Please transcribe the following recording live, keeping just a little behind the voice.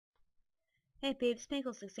Hey peeps,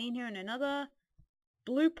 Pinkolol16 here in another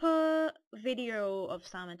blooper video of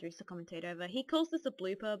Starman3's to commentate over. He calls this a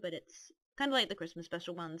blooper, but it's kind of like the Christmas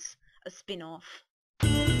special ones, a spin-off.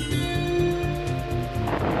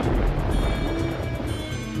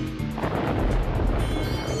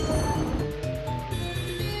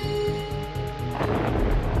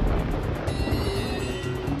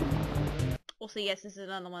 Also, yes, this is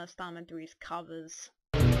another one of Starman3's covers.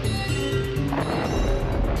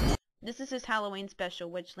 This is his Halloween special,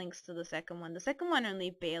 which links to the second one. The second one only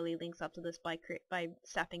barely links up to this by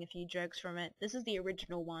sapping a few jokes from it. This is the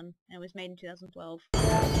original one, and it was made in 2012.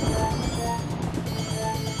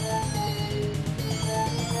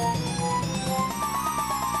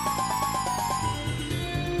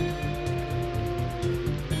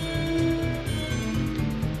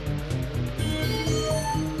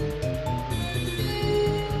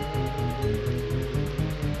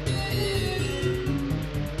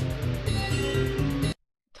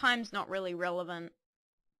 Time's not really relevant.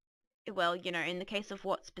 Well, you know, in the case of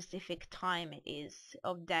what specific time it is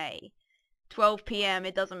of day. 12 PM,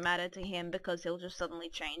 it doesn't matter to him because he'll just suddenly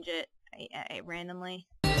change it randomly.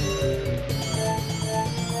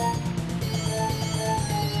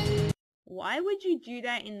 Why would you do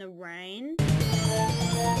that in the rain?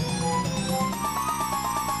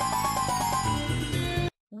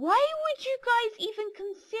 Why would you guys even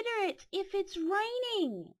consider it if it's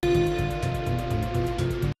raining?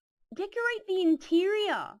 Decorate the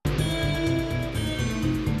interior.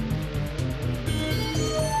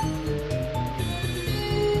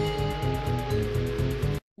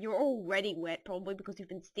 You're already wet, probably because you've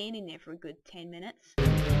been standing there for a good 10 minutes.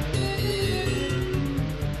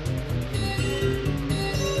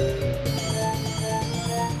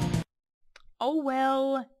 Oh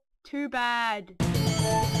well, too bad.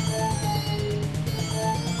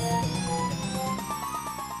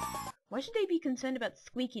 Why should they be concerned about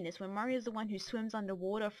squeakiness when Mario's the one who swims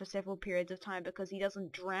underwater for several periods of time because he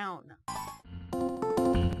doesn't drown?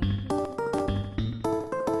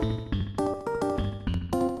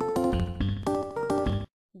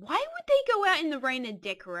 Why would they go out in the rain and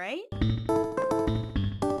decorate?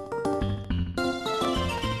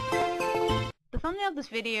 The thumbnail of this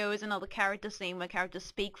video is another character scene where characters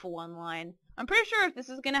speak for one line. I'm pretty sure if this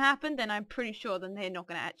is gonna happen, then I'm pretty sure then they're not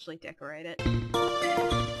gonna actually decorate it.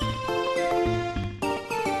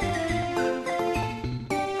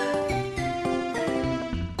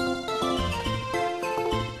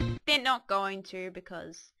 They're not going to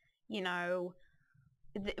because, you know,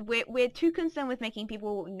 we're too concerned with making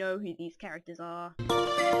people know who these characters are.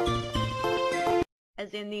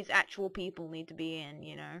 As in, these actual people need to be in,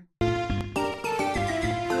 you know.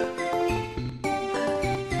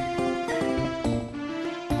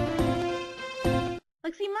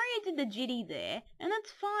 Like, see, Mario did the jitty there, and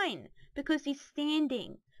that's fine, because he's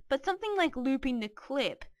standing. But something like looping the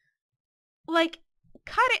clip, like,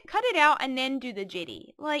 cut it out and then do the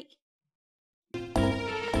jitty. Like,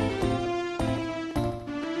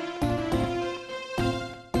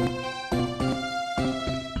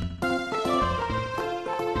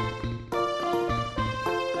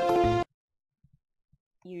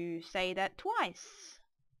 you say that twice.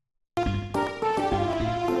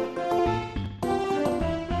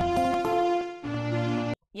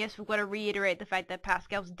 Yes, we've got to reiterate the fact that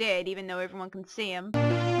Pascal's dead, even though everyone can see him.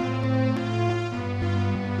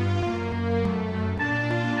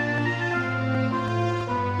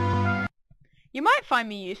 You might find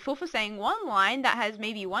me useful for saying one line that has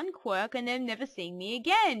maybe one quirk and then never seeing me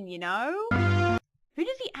again, you know? Who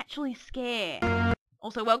does he actually scare?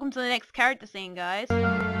 Also, welcome to the next character scene, guys.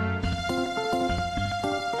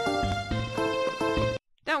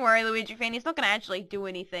 Don't worry, Luigi fan, he's not gonna actually do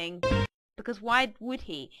anything. Because why would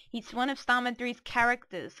he? He's one of Starman3's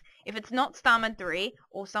characters. If it's not Starman3,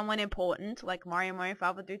 or someone important, like Mario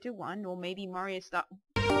Father 321, or maybe Mario Star...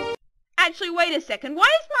 Actually, wait a second, why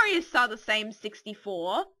is Mario Star the same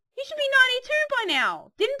 64? He should be 92 by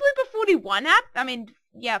now! Didn't Blooper 41 happen? I mean,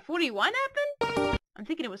 yeah, 41 happened? I'm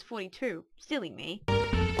thinking it was 42. Silly me.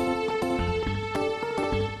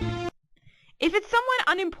 If it's someone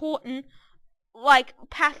unimportant, like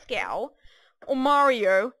Pascal, or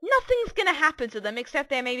Mario, nothing's gonna happen to them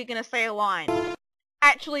except they're maybe gonna say a line.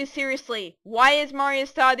 Actually, seriously, why is Mario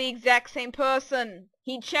Star the exact same person?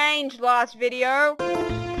 He changed last video.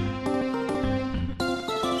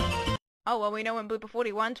 Oh, well, we know when Blooper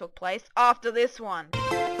 41 took place. After this one.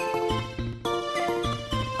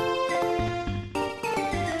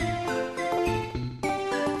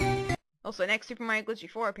 Also, next Super Mario Glitchy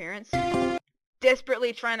 4 appearance.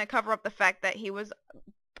 Desperately trying to cover up the fact that he was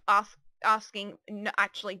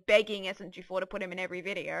actually begging SMG4 to put him in every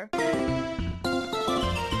video.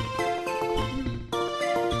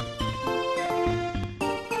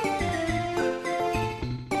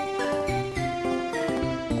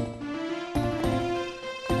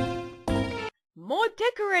 more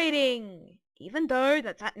decorating! Even though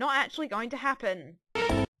that's not actually going to happen.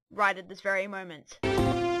 Right at this very moment.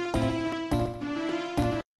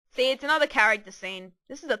 See, it's another character scene.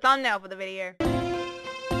 This is the thumbnail for the video.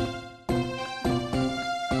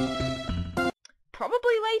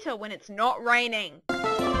 Probably later when it's not raining.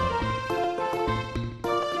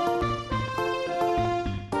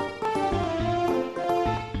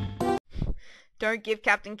 Don't give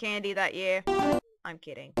Captain Candy that year. I'm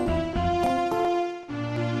kidding.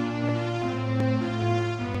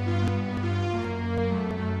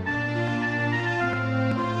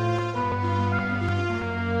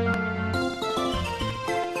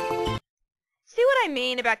 See what I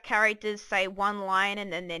mean about characters say one line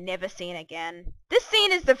and then they're never seen again? This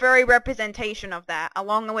scene is the very representation of that,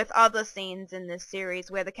 along with other scenes in this series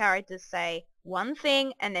where the characters say one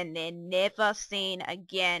thing and then they're never seen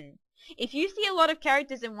again. If you see a lot of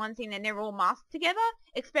characters in one scene and they're all masked together,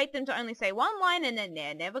 expect them to only say one line and then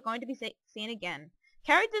they're never going to be seen again.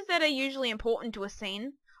 Characters that are usually important to a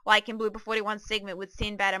scene, like in Blooper 41's segment with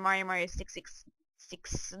Sinbad and Mario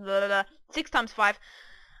 6x5,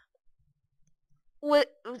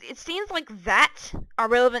 it seems like that are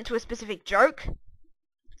relevant to a specific joke.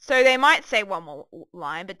 So they might say one more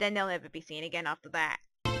line, but then they'll never be seen again after that.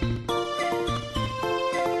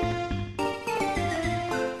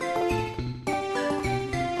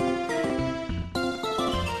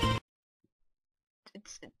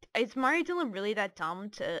 Is Mario Dylan really that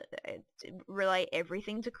dumb to relate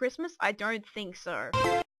everything to Christmas? I don't think so.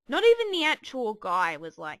 Not even the actual guy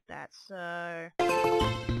was like that, so...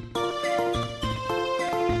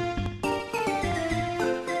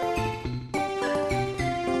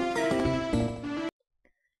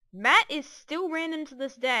 Matt is still random to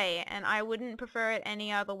this day, and I wouldn't prefer it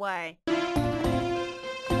any other way.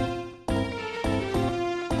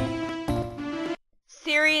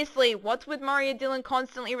 Seriously, what's with Mario Dylan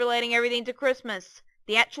constantly relating everything to Christmas?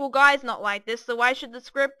 The actual guy's not like this, so why should the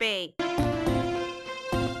script be?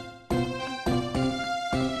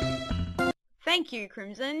 Thank you,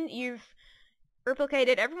 Crimson. You've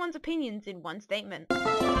replicated everyone's opinions in one statement.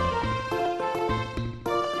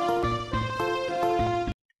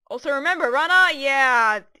 Also remember, Runner,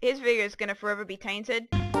 yeah, his video is gonna forever be tainted.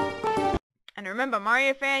 And remember,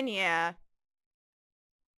 Mario Fan, yeah.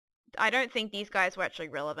 I don't think these guys were actually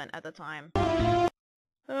relevant at the time.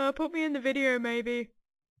 Put me in the video, maybe.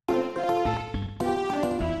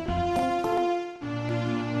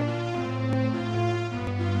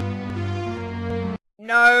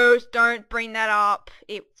 No, don't bring that up.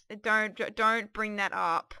 Don't bring that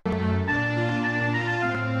up.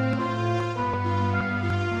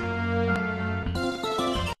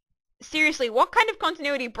 Seriously, what kind of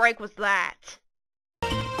continuity break was that?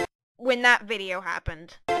 When that video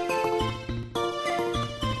happened.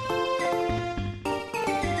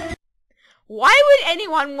 Why would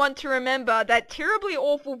anyone want to remember that terribly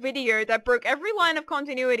awful video that broke every line of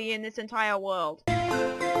continuity in this entire world?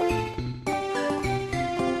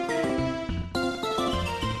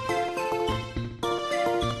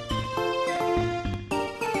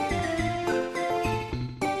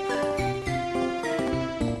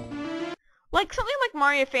 Like something like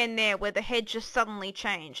Mario Fan there where the head just suddenly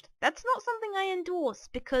changed. That's not something I endorse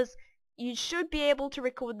because you should be able to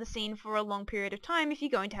record the scene for a long period of time if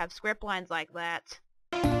you're going to have script lines like that.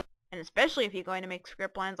 And especially if you're going to make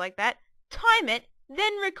script lines like that, time it,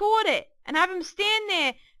 then record it, and have them stand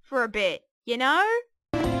there for a bit, you know?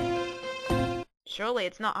 Surely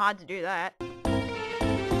it's not hard to do that.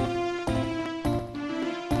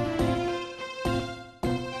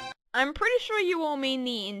 I'm pretty sure you all mean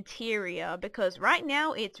the interior, because right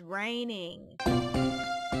now it's raining.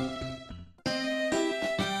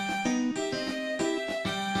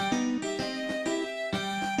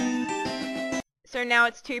 So now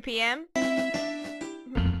it's 2 p.m?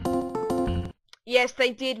 Yes,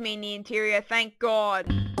 they did mean the interior, thank God.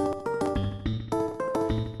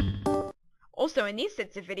 Also, in these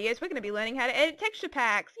sets of videos, we're going to be learning how to edit texture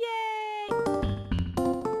packs. Yay!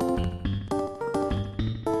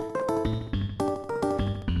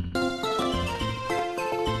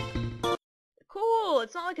 Cool,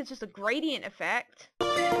 it's not like it's just a gradient effect.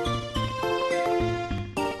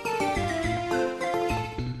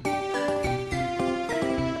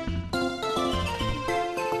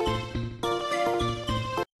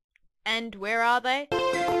 And where are they?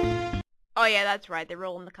 Oh yeah, that's right, they're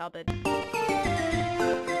all in the cupboard.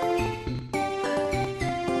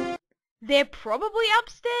 They're probably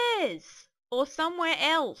upstairs! Or somewhere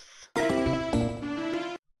else.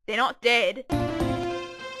 They're not dead.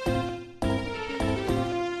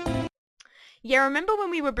 Yeah, remember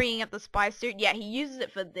when we were bringing up the spy suit? Yeah, he uses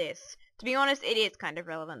it for this. To be honest, it is kind of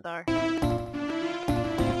relevant though.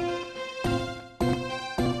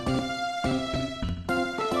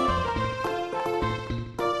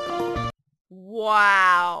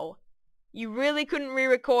 Wow. You really couldn't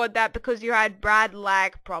re-record that because you had bad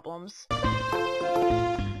lag problems.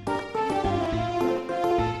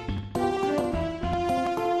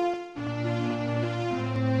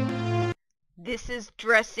 This is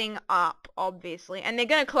dressing up, obviously. And they're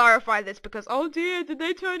gonna clarify this because, oh dear, did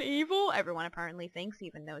they turn evil? Everyone apparently thinks,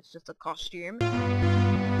 even though it's just a costume.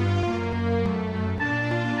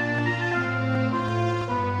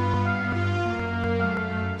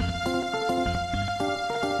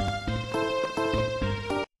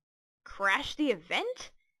 Crash the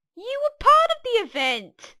event? You were part of the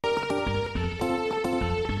event!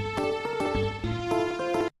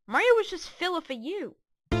 Mario was just filler for you.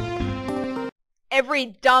 Every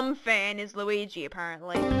dumb fan is Luigi,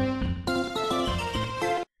 apparently.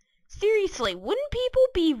 Seriously, wouldn't people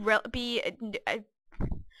be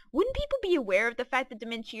aware of the fact that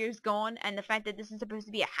Dimentio's gone and the fact that this is supposed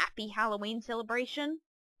to be a happy Halloween celebration?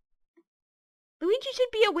 Luigi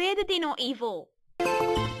should be aware that they're not evil.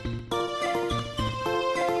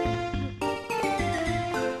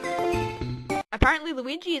 Apparently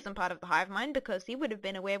Luigi isn't part of the hive mind because he would have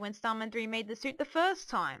been aware when Starman3 made the suit the first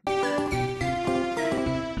time.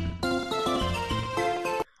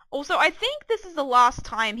 Also, I think this is the last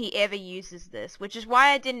time he ever uses this, which is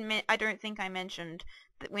why I don't think I mentioned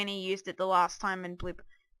that when he used it the last time in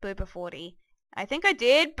Blooper 40. I think I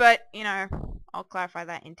did, but, you know, I'll clarify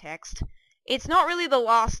that in text. It's not really the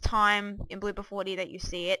last time in Blooper 40 that you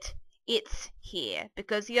see it. It's here,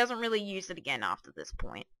 because he doesn't really use it again after this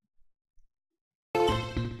point.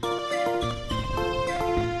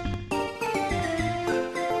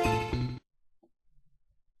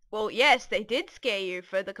 Well, yes, they did scare you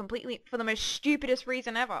for the most stupidest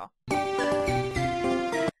reason ever.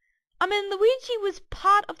 I mean, Luigi was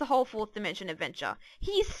part of the whole fourth dimension adventure.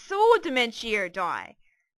 He saw Dimentio die.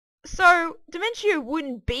 So, Dimentio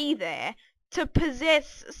wouldn't be there to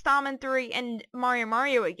possess Starman3 and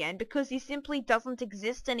Mario again because he simply doesn't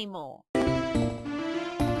exist anymore.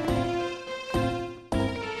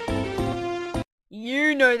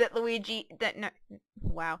 You know that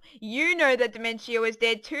you know that Dimentio is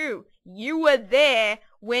dead too. You were there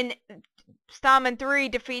when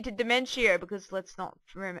Starman3 defeated Dimentio, because let's not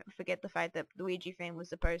forget the fact that Luigi fan was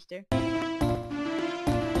supposed to.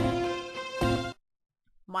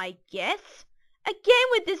 My guess? Again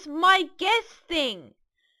with this my guess thing.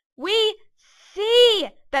 We see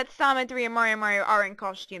that Starman3 and Mario are in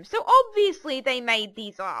costume, so obviously they made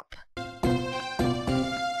these up.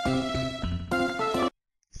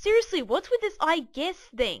 Seriously, what's with this I guess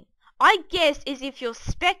thing? I guess is if you're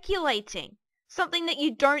speculating. Something that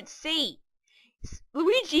you don't see.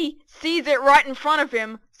 Luigi sees it right in front of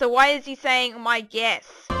him, so why is he saying my guess?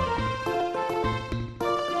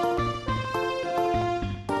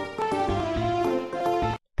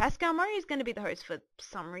 Pascal Murray is going to be the host for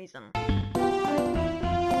some reason.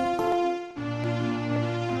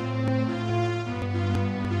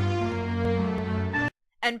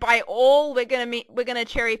 And by all, we're gonna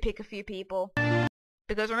cherry pick a few people.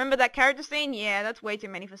 Because remember that character scene? Yeah, that's way too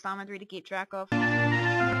many for Starman3 to keep track of.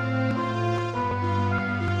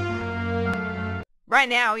 Right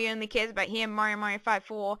now, he only cares about him, Mario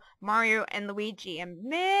 5-4, Mario and Luigi, and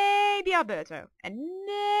maybe Alberto, and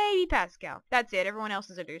maybe Pascal. That's it, everyone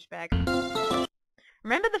else is a douchebag.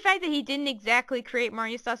 Remember the fact that he didn't exactly create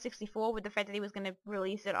Mario Star 64 with the fact that he was gonna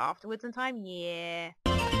release it afterwards in time? Yeah.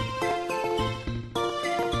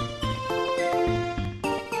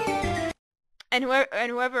 And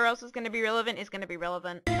whoever else is going to be relevant is going to be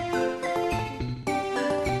relevant.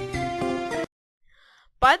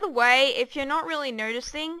 By the way, if you're not really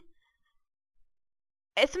noticing,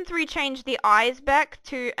 SM3 changed the eyes back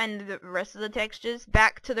to, and the rest of the textures,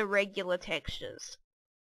 back to the regular textures.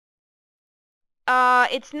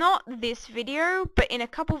 It's not this video, but in a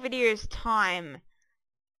couple videos time,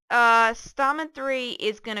 Starman3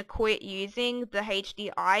 is gonna quit using the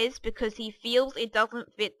HD eyes because he feels it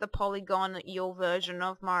doesn't fit the polygonal version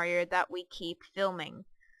of Mario that we keep filming.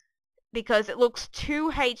 Because it looks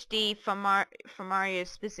too HD for Mario's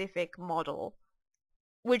specific model.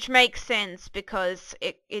 Which makes sense because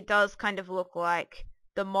it does kind of look like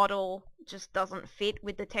the model just doesn't fit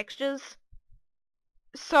with the textures.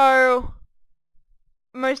 So,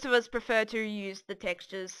 most of us prefer to use the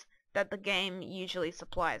textures that the game usually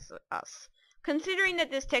supplies us. Considering that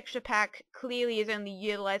this texture pack clearly is only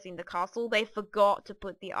utilizing the castle, they forgot to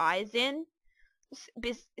put the eyes in.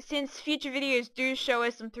 since future videos do show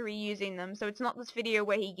SM3 using them, so it's not this video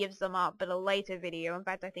where he gives them up, but a later video. In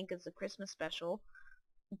fact, I think it's a Christmas special.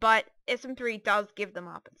 But SM3 does give them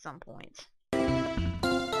up at some point.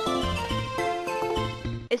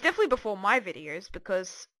 It's definitely before my videos,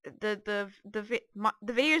 because the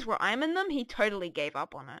videos where I'm in them, he totally gave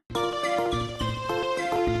up on it.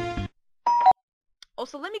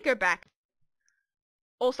 Also, let me go back.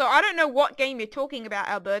 Also, I don't know what game you're talking about,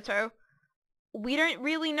 Alberto. We don't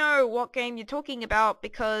really know what game you're talking about,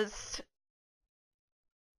 because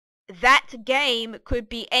that game could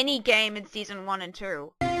be any game in Season 1 and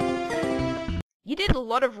 2. You did a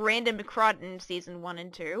lot of random crud in Season 1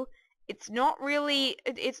 and 2. It's not really...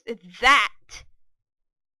 It's that.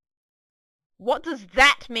 What does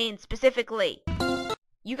that mean specifically?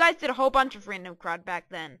 You guys did a whole bunch of random crud back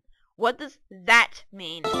then. What does that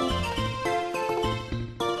mean?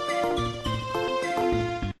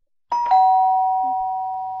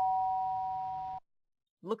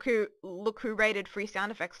 Look who rated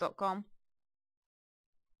freesoundeffects.com.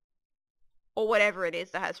 Or whatever it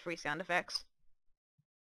is that has free sound effects.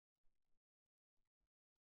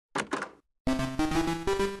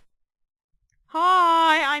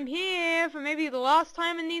 Hi, I'm here for maybe the last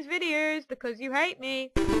time in these videos because you hate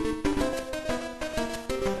me.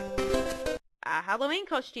 A Halloween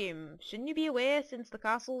costume. Shouldn't you be aware since the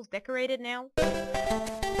castle's decorated now?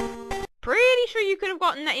 Pretty sure you could have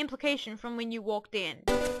gotten that implication from when you walked in.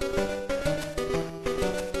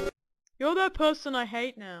 You're that person I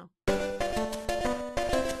hate now.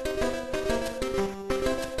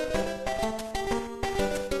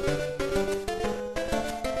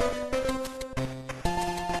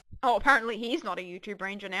 Oh, apparently he's not a YouTube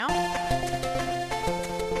Ranger now.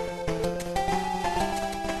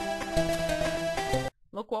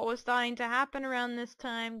 Look what was starting to happen around this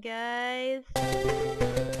time, guys.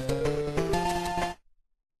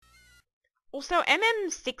 Also,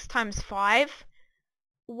 MM6x5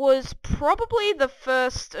 was probably the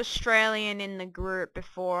first Australian in the group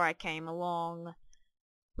before I came along.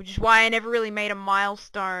 Which is why I never really made a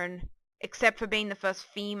milestone, except for being the first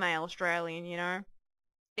female Australian, you know?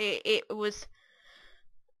 It was...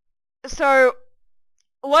 So,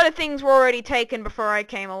 a lot of things were already taken before I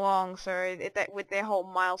came along, so that with their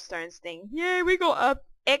whole milestones thing. Yeah, we got a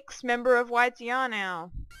ex-member of YTR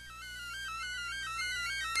now.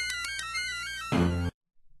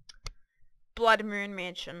 Blood Moon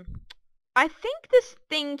Mansion. I think this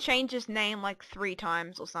thing changes name like 3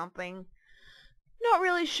 times or something. Not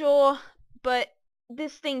really sure, but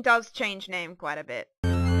this thing does change name quite a bit.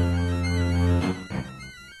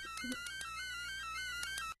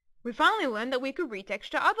 We finally learned that we could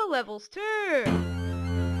retexture other levels too!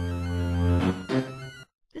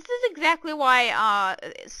 This is exactly why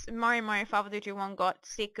Mario Father 221 got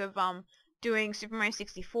sick of doing Super Mario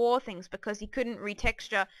 64 things, because he couldn't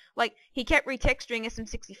retexture. Like, he kept retexturing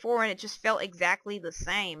SM64 and it just felt exactly the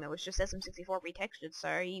same. It was just SM64 retextured,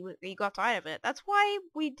 so he got tired of it. That's why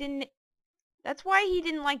he didn't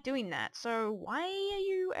like doing that. So why are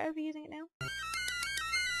you overusing it now?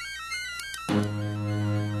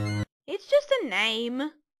 It's just a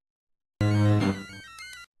name.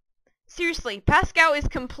 Seriously, Pascal is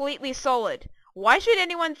completely solid. Why should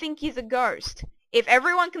anyone think he's a ghost? If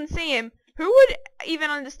everyone can see him, who would even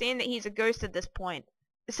understand that he's a ghost at this point?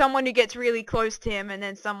 Someone who gets really close to him and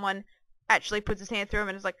then someone actually puts his hand through him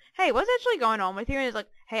and is like, hey, what's actually going on with you? And he's like,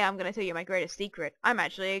 hey, I'm gonna tell you my greatest secret. I'm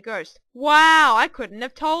actually a ghost. Wow, I couldn't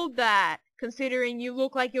have told that, considering you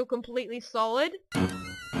look like you're completely solid.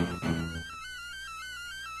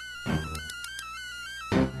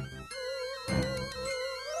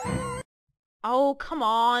 Oh, come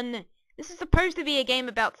on. This is supposed to be a game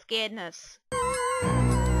about scaredness.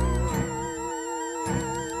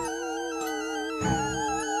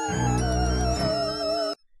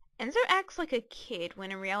 Enzo acts like a kid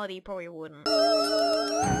when in reality he probably wouldn't.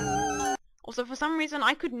 Also, for some reason,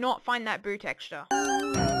 I could not find that boo texture.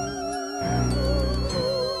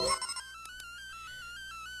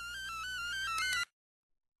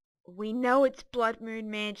 We know it's Blood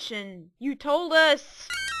Moon Mansion. You told us!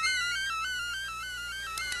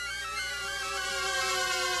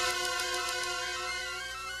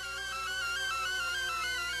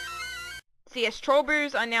 So yes,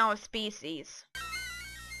 trollboos are now a species.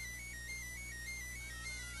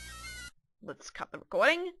 Let's cut the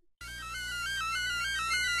recording.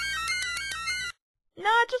 Nah,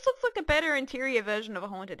 it just looks like a better interior version of a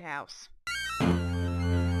haunted house.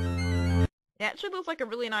 It actually looks like a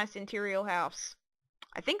really nice interior house.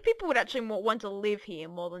 I think people would actually want to live here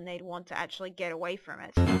more than they'd want to actually get away from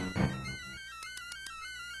it.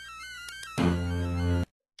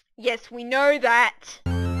 Yes, we know that.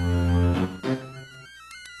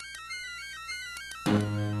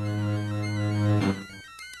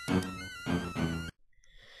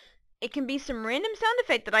 It can be some random sound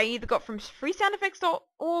effect that I either got from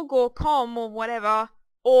freesoundeffects.org or com or whatever,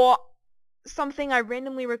 or something I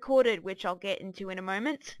randomly recorded, which I'll get into in a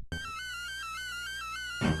moment.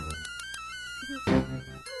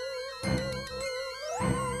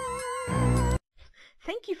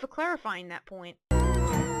 Thank you for clarifying that point.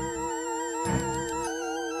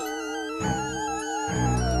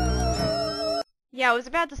 Yeah, I was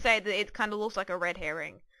about to say that it kind of looks like a red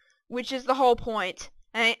herring, which is the whole point.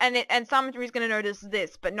 And Starman3's gonna notice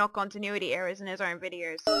this, but not continuity errors in his own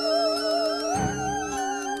videos.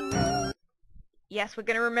 Yes, we're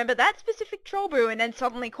gonna remember that specific troll brew and then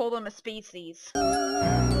suddenly call them a species. There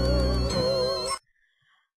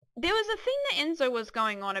was a thing that Enzo was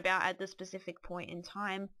going on about at this specific point in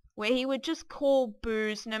time, where he would just call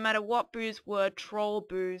boos, no matter what boos were, troll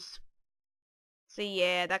boos. So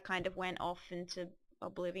yeah, that kind of went off into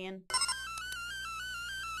oblivion.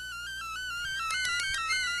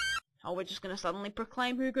 Oh, we're just gonna suddenly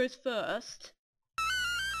proclaim who goes first.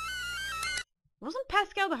 Wasn't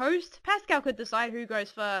Pascal the host? Pascal could decide who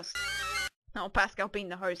goes first. Oh, Pascal being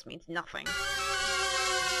the host means nothing.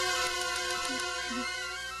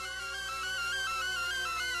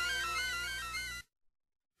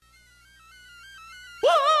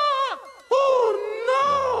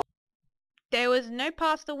 Oh no! There was no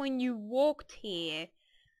pasta when you walked here.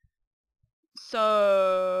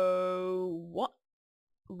 So... What?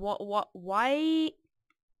 Why?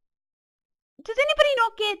 Does anybody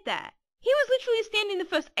not get that? He was literally standing the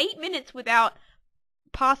first 8 minutes without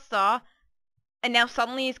pasta, and now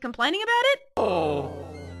suddenly he's complaining about it? Oh.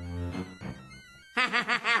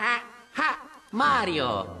 Ha!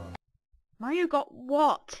 Mario! Mario got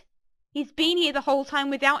what? He's been here the whole time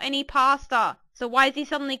without any pasta, so why is he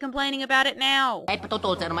suddenly complaining about it now? Luigi!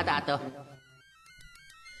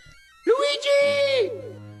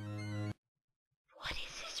 What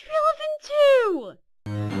is this relevant to?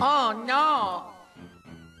 Oh no!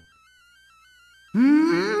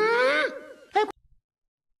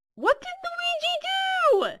 What did Luigi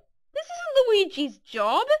do? This isn't Luigi's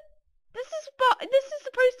job. This is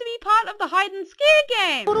supposed to be part of the hide and scare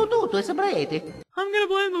game. I'm gonna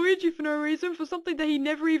blame Luigi for no reason for something that he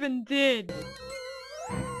never even did.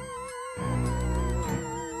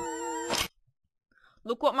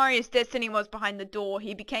 Look what Mario's destiny was behind the door.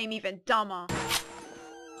 He became even dumber.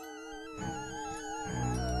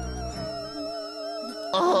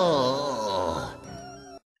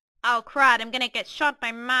 Oh crud, I'm gonna get shot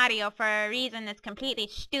by Mario for a reason that's completely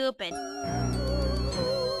stupid.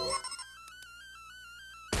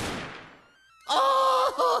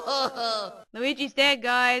 Luigi's dead,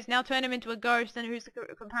 guys. Now turn him into a ghost and who's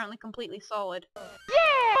apparently completely solid.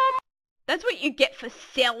 Yeah! That's what you get for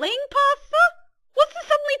selling pasta? What's this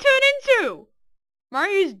suddenly turn into?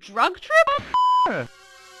 Mario's drug trip?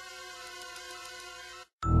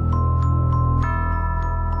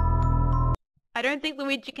 I don't think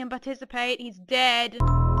Luigi can participate. He's dead.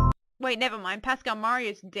 Wait, never mind. Pascal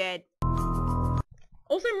Mario's dead.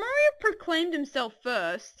 Also, Mario proclaimed himself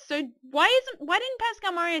first, so why didn't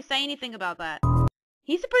Pascal Mario say anything about that?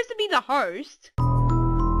 He's supposed to be the host.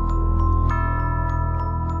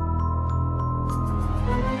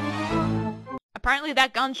 Apparently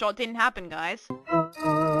that gunshot didn't happen, guys.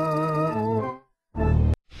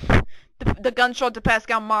 The gunshot to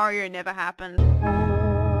Pascal Mario never happened.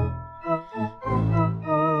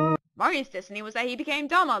 Mario's destiny was that he became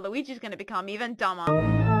dumber. Luigi's gonna become even dumber.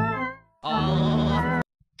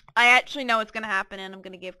 I actually know what's gonna happen and I'm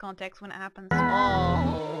gonna give context when it happens.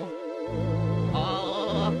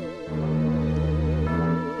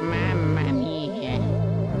 Mamma mia.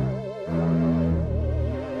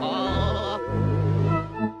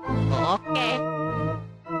 Okay.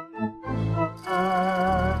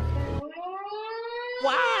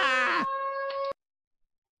 Wow.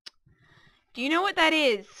 Do you know what that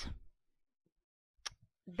is?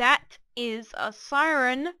 That is a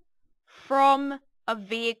siren from a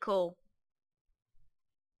vehicle.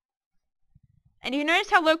 And you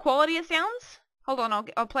notice how low quality it sounds? Hold on,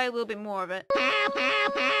 I'll play a little bit more of it.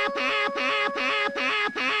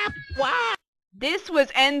 Wow. This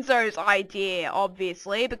was Enzo's idea,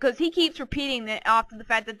 obviously, because he keeps repeating that after the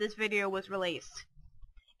fact that this video was released.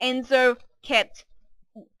 Enzo kept,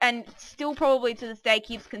 and still probably to this day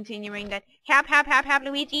keeps continuing that help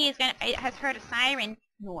Luigi has heard a siren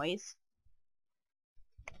noise.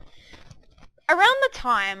 Around the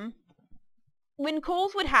time when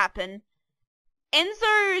calls would happen,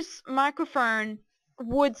 Enzo's microphone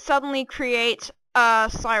would suddenly create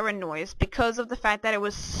siren noise because of the fact that it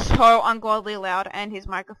was so ungodly loud and his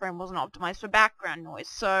microphone wasn't optimized for background noise.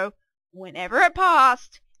 So whenever it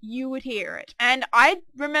passed, you would hear it. And I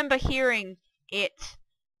remember hearing it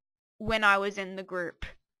when I was in the group.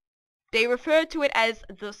 They refer to it as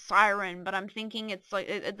the siren, but I'm thinking it's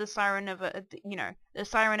like the siren of a, the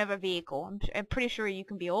siren of a vehicle. I'm pretty sure you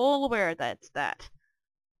can be all aware that it's that.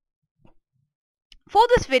 For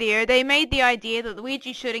this video, they made the idea that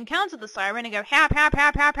Luigi should encounter the siren and go hap hap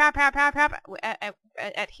hap hap hap hap hap hap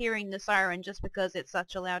at hearing the siren just because it's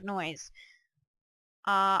such a loud noise.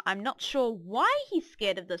 I'm not sure why he's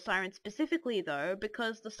scared of the siren specifically though,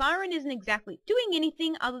 because the siren isn't exactly doing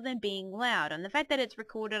anything other than being loud, and the fact that it's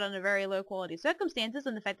recorded under very low quality circumstances,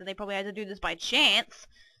 and the fact that they probably had to do this by chance,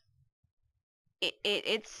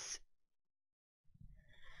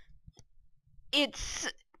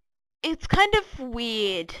 it's kind of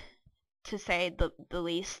weird, to say the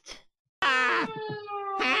least. Hap,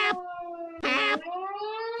 hap, hap,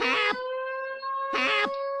 hap.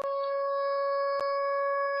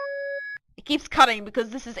 It keeps cutting because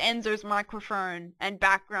this is Enzo's microphone and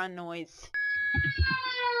background noise.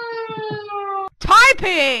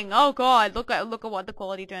 Typing! Oh god, look at what the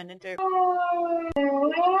quality turned into.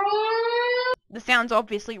 The sound's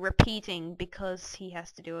obviously repeating because he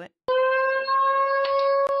has to do it.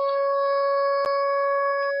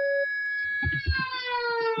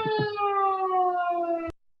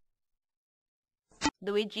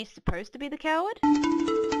 Luigi's supposed to be the coward?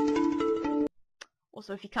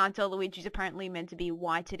 Also, if you can't tell, Luigi's apparently meant to be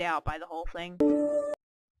whited out by the whole thing.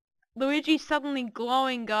 Luigi's suddenly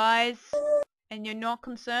glowing, guys. And you're not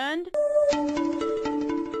concerned?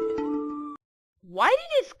 Why did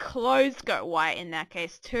his clothes go white in that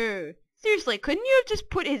case, too? Seriously, couldn't you have just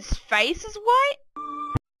put his face as white?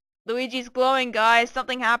 Luigi's glowing, guys.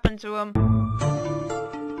 Something happened to him.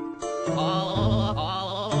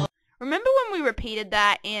 Remember when we repeated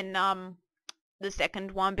that in, the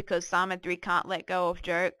second one because Starman3 can't let go of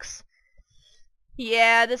jokes?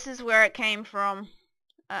 Yeah, this is where it came from.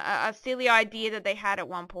 A silly idea that they had at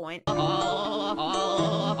one point. Mamma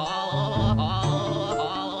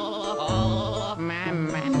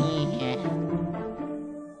mia.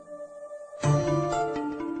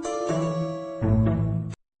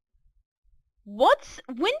 When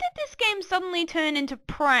did this game suddenly turn into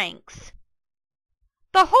pranks?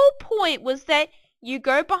 The whole point was that you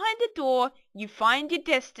go behind the door, you find your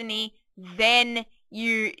destiny, then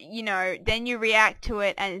then you react to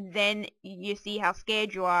it, and then you see how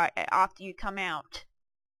scared you are after you come out.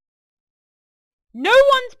 No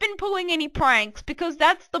one's been pulling any pranks because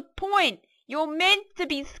that's the point. You're meant to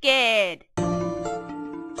be scared.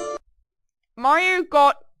 Mario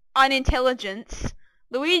got unintelligence.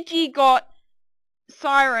 Luigi got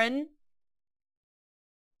siren.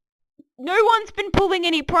 No one's been pulling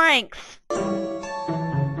any pranks.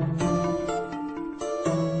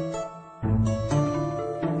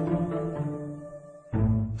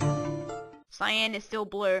 Cyan is still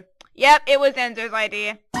blue. Yep, it was Enzo's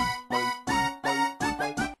idea. When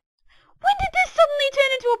did this suddenly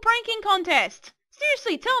turn into a pranking contest?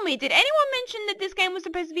 Seriously, tell me, did anyone mention that this game was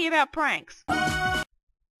supposed to be about pranks?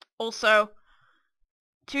 Also,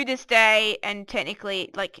 to this day, and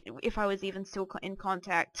technically, like, if I was even still in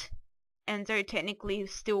contact, Enzo technically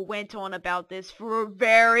still went on about this for a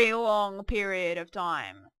very long period of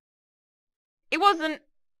time. It wasn't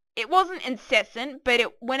incessant,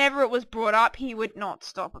 but whenever it was brought up, he would not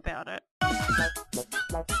stop about it.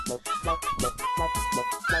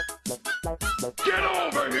 Get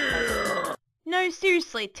over here! No,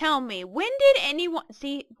 seriously, tell me, when did anyone...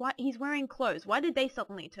 See, why he's wearing clothes. Why did they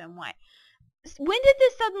suddenly turn white? When did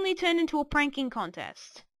this suddenly turn into a pranking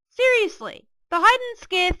contest? Seriously. The hide and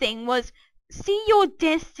scare thing was, see your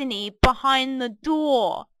destiny behind the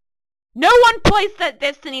door. No one placed that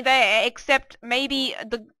destiny there except maybe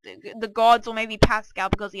the gods or maybe Pascal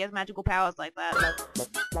because he has magical powers like that.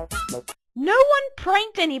 No one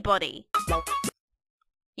pranked anybody.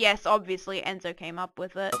 Yes, obviously Enzo came up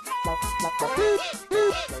with it.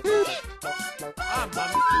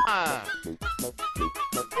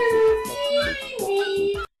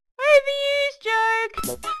 Overused joke.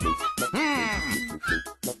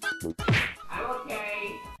 I'm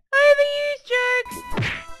okay. Overused joke.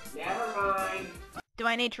 Never mind. Do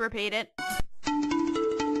I need to repeat it?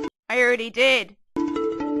 I already did.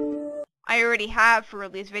 I already have for all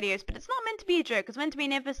these videos, but it's not meant to be a joke. It's meant to be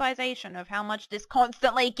an emphasization of how much this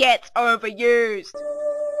constantly gets overused.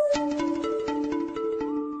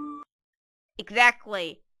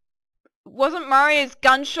 Exactly. Wasn't Mario's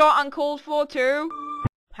gunshot uncalled for too?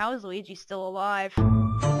 How is Luigi still alive?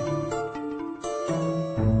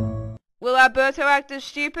 We'll Alberto act as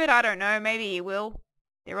stupid? I don't know, maybe he will.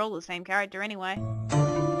 They're all the same character anyway.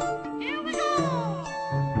 Here we go!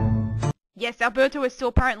 Yes, Alberto is still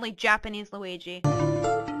apparently Japanese Luigi.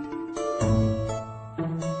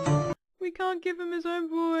 We can't give him his own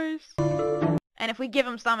voice. And if we give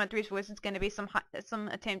him Starman3's voice, it's going to be some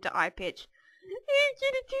attempt at high pitch.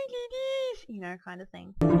 You know, kind of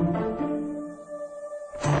thing.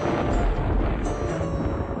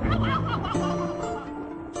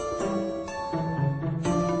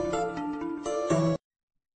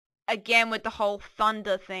 Again with the whole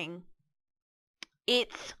thunder thing.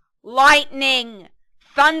 It's lightning!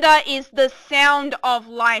 Thunder is the sound of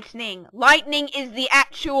lightning. Lightning is the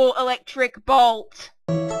actual electric bolt.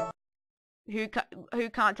 Who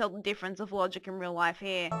can't tell the difference of logic in real life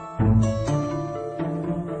here?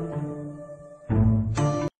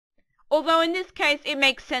 Although in this case, it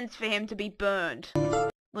makes sense for him to be burned.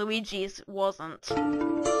 Luigi's wasn't.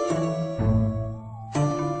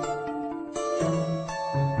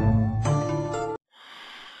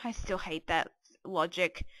 I still hate that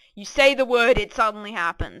logic. You say the word, it suddenly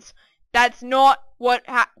happens. That's not what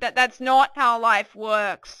that's not how life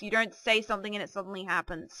works. You don't say something and it suddenly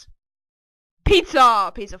happens.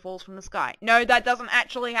 Pizza! Pizza falls from the sky. No, that doesn't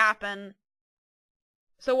actually happen.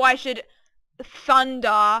 So why should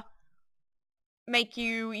thunder make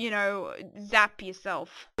you, you know, zap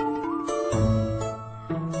yourself?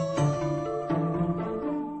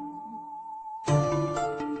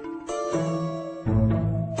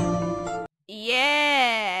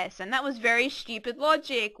 Yes, and that was very stupid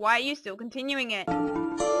logic. Why are you still continuing it?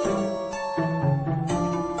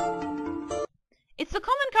 It's the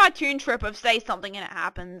common cartoon trope of say something and it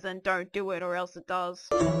happens, and don't do it or else it does.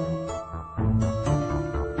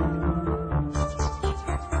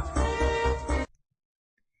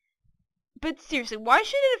 But seriously, why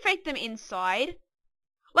should it affect them inside?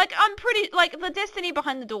 Like, the destiny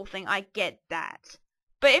behind the door thing, I get that.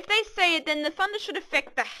 But if they say it, then the thunder should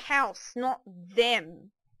affect the house, not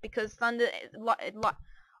them. Because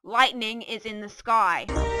lightning is in the sky.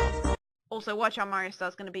 Also, watch how Mario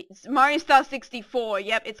Star's gonna be. Mario Star 64,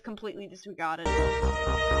 yep, it's completely disregarded.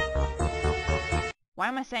 Why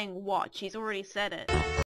am I saying watch? He's already said it.